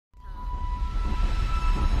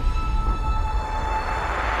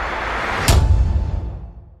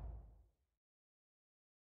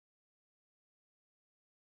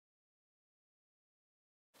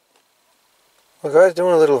Well guys,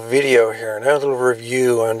 doing a little video here now, a little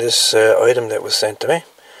review on this item that was sent to me.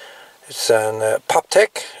 It's on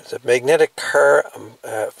PopTech. It's a magnetic car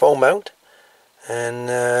phone mount, and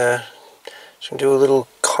just going to do a little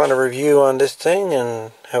kind of review on this thing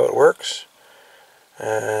and how it works.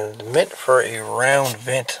 Meant for a round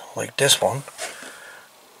vent like this one.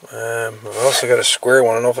 I've also got a square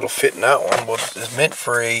one. I don't know if it'll fit in that one, but it's meant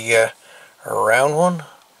for a round one.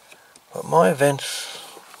 But my vents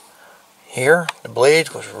here, the blade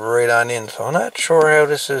goes right on in, so I'm not sure how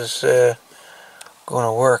this is going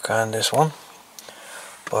to work on this one,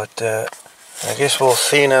 but I guess we'll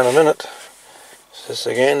see now in a minute. So this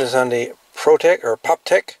again is on the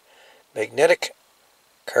PopTech magnetic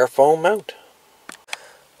car phone mount.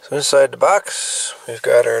 So inside the box we've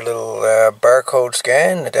got our little barcode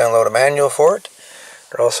scan to download a manual for it.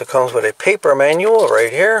 It also comes with a paper manual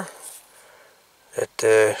right here.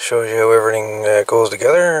 It shows you how everything goes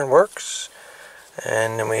together and works.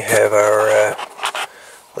 And then we have our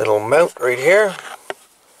little mount right here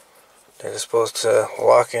that is supposed to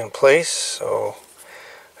lock in place. So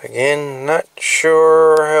again, not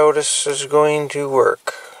sure how this is going to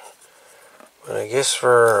work, but I guess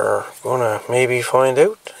we're gonna maybe find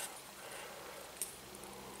out.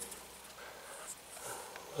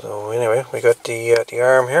 So anyway, we got the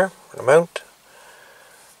arm here, the mount.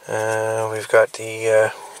 We've got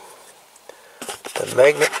the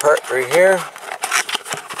magnet part right here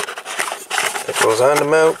that goes on the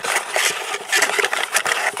mount,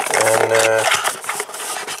 and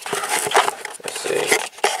let's see,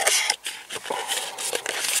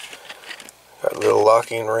 got a little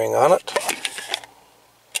locking ring on it.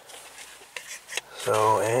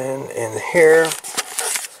 So, and in here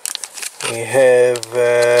we have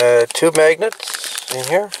two magnets in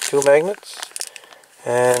here,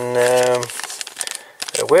 and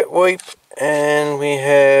a wet wipe, and we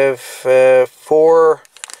have 4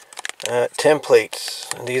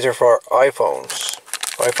 templates, and these are for iPhones.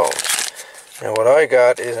 Now what I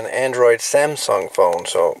got is an Android Samsung phone,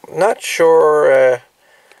 so not sure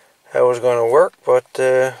how it's going to work, but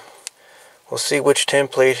we'll see which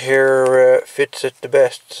template here fits it the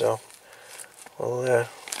best. So we'll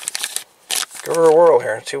give her a whirl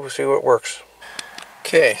here and see what works.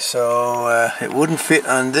 Okay, so it wouldn't fit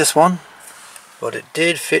on this one, but it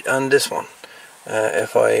did fit on this one.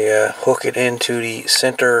 If I hook it into the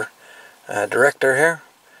center director here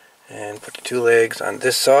and put the 2 legs on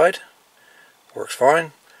this side, works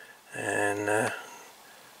fine. And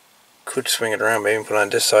could swing it around, maybe put it on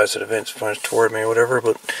this side so the vent points toward me or whatever.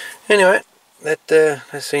 But anyway, that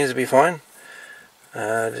seems to be fine.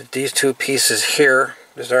 These 2 pieces here,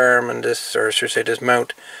 this arm and this, or I should say this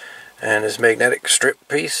mount, and this magnetic strip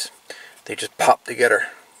piece, they just pop together.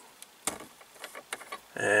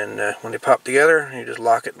 And when they pop together, you just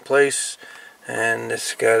lock it in place, and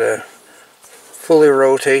it's got a full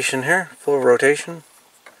rotation,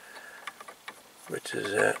 which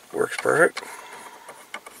is works perfect.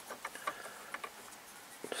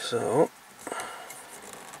 So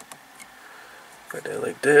got that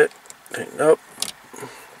like that, tighten up,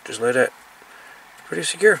 just like that. Pretty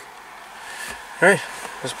secure. Alright,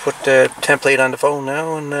 let's put the template on the phone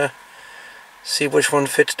now and see which one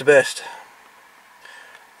fits the best.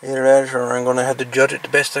 Either that, or I'm going to have to judge it the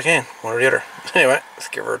best I can, one or the other. Anyway, let's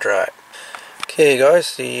give her a try. Okay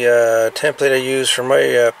guys, the template I use for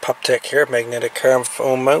my PopTech here, magnetic car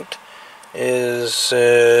phone mount, is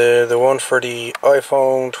the one for the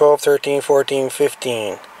iPhone 12, 13, 14,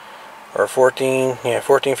 15. Or 14, yeah,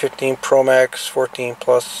 14, 15 Pro Max, 14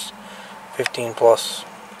 Plus, 15 Plus.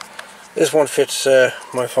 This one fits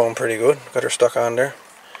my phone pretty good. Got her stuck on there.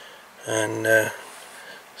 And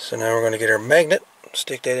so now we're going to get our magnet,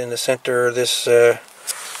 stick that in the center of this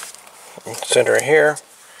center here,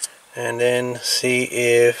 and then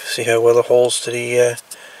see how well it holds to the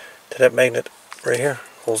to that magnet right here.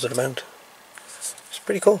 Holds to the mount. It's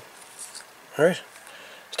pretty cool. Alright,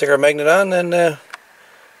 stick our magnet on and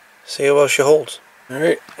see how well she holds.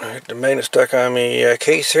 Alright, I got the magnet stuck on my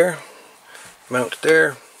case here. Mount it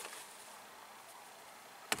there.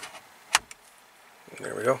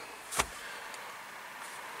 There we go.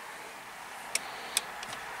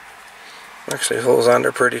 Actually, it holds on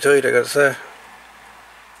there pretty tight, I gotta say.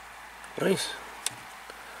 Nice.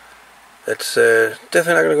 That's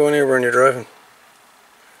definitely not gonna go anywhere when you're driving.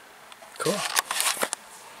 Cool.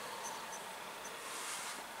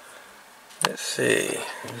 Let's see.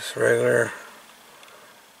 Just regular.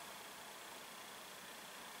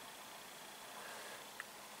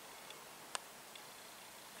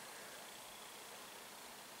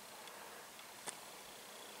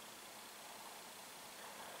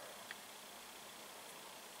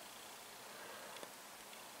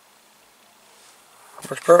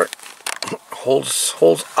 Works perfect.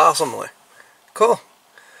 holds awesomely. Cool.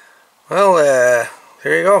 Well,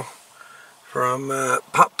 there you go. From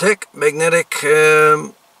PopTech magnetic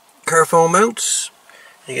car phone mounts.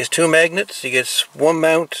 You get 2 magnets. You get 1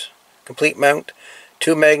 mount, complete mount,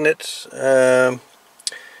 2 magnets. You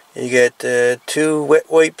get 2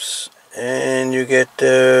 wet wipes, and you get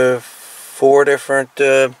 4 different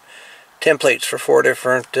templates for 4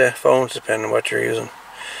 different phones, depending on what you're using.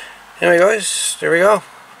 Anyway, guys, there we go.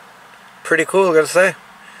 Pretty cool, I gotta say.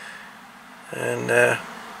 And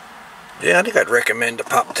yeah, I think I'd recommend the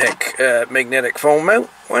PopTech magnetic phone mount.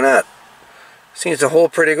 Why not? Seems to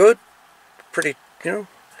hold pretty good. Pretty,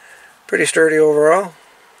 pretty sturdy overall.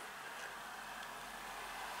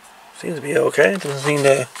 Seems to be okay. Doesn't seem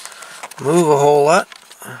to move a whole lot.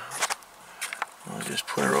 I'll just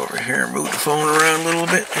put her over here and move the phone around a little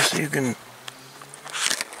bit just so you can.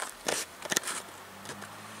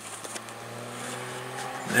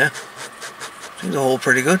 Yeah, seems to hold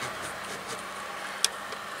pretty good.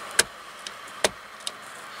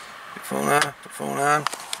 Put phone on, put phone on.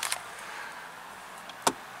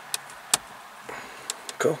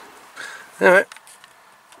 Cool. Alright.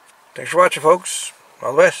 Thanks for watching, folks.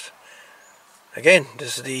 All the best. Again,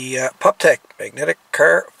 this is the PopTech magnetic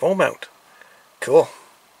car phone mount. Cool.